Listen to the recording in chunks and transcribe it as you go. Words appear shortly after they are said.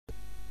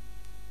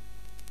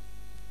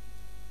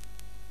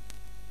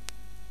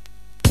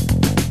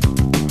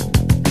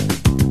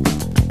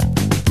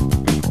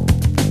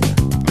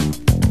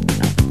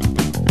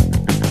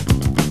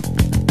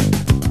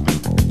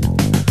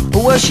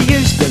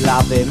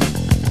love him,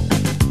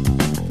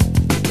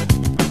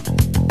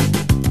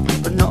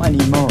 but not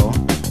anymore.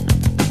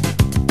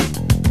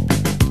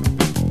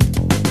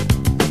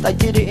 They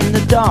did it in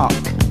the dark,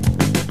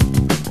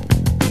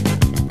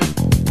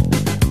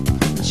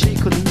 and she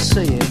couldn't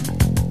see it.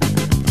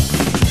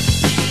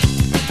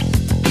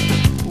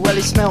 Well,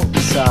 he smelt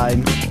the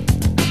same,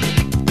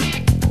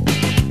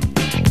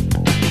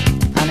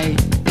 and he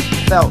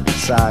felt the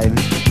same,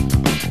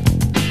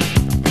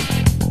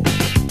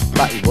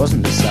 but he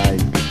wasn't the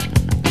same.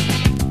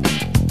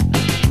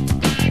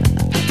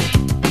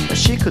 But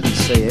she couldn't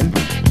see him,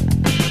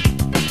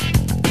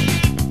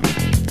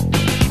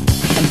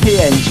 and he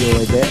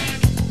enjoyed it,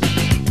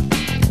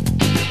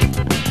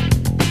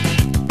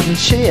 and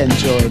she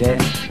enjoyed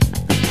it,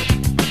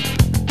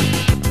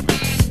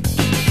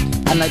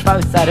 and they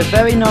both had a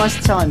very nice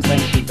time,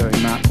 thank you very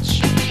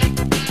much.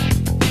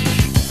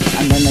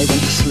 And then they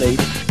went to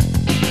sleep.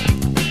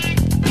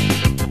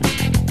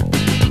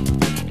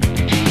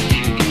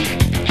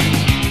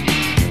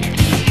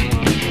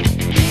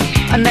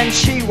 And then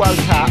she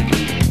woke up,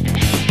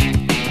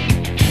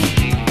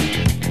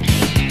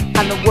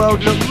 and the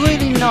world looked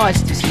really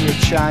nice to see a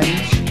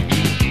change,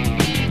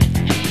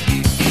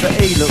 but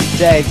he looked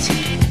dead.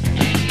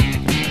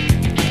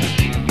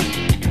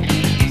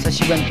 So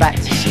she went back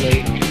to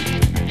sleep.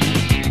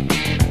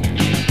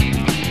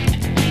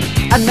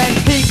 And then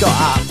he got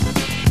up,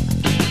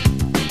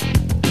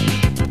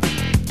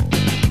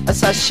 and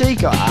so she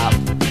got up,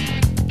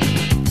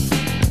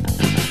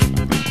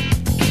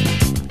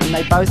 and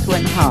they both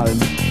went home.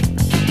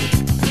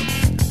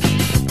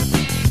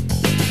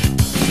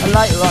 And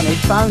later on he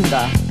phoned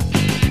her.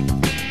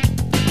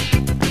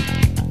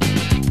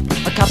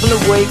 A couple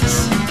of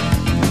weeks,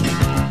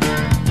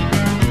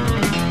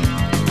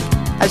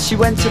 as she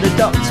went to the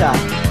doctor.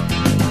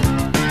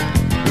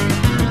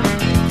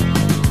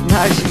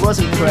 No, she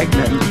wasn't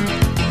pregnant,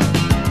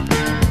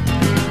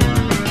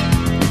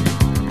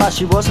 but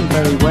she wasn't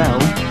very well,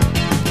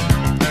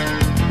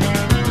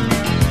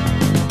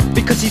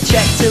 because he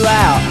checked her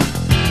out,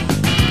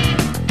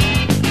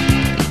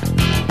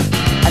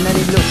 and then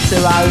he looked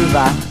her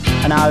over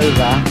and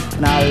over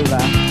and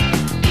over,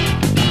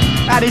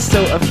 and he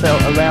sort of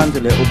felt around a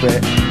little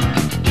bit,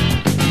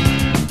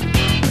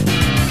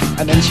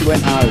 and then she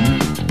went home.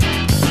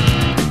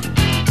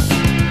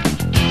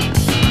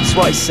 That's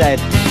what he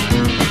said.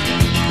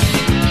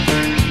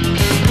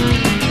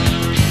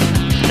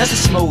 That's a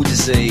small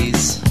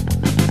disease.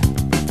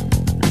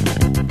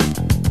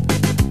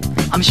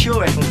 I'm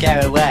sure it'll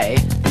go away.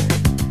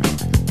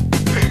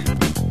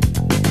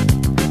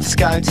 Just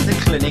going to the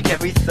clinic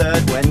every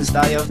third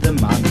Wednesday of the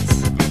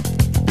month.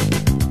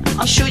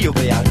 I'm sure you'll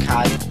be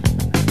okay.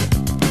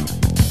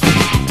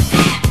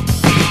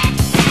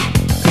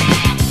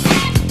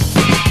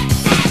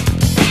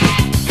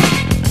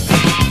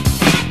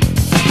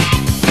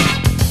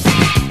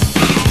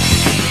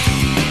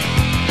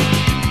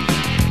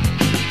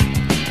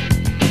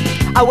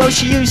 Oh, well,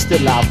 she used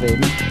to love him,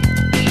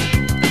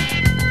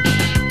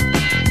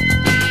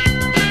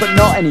 but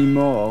not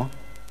anymore.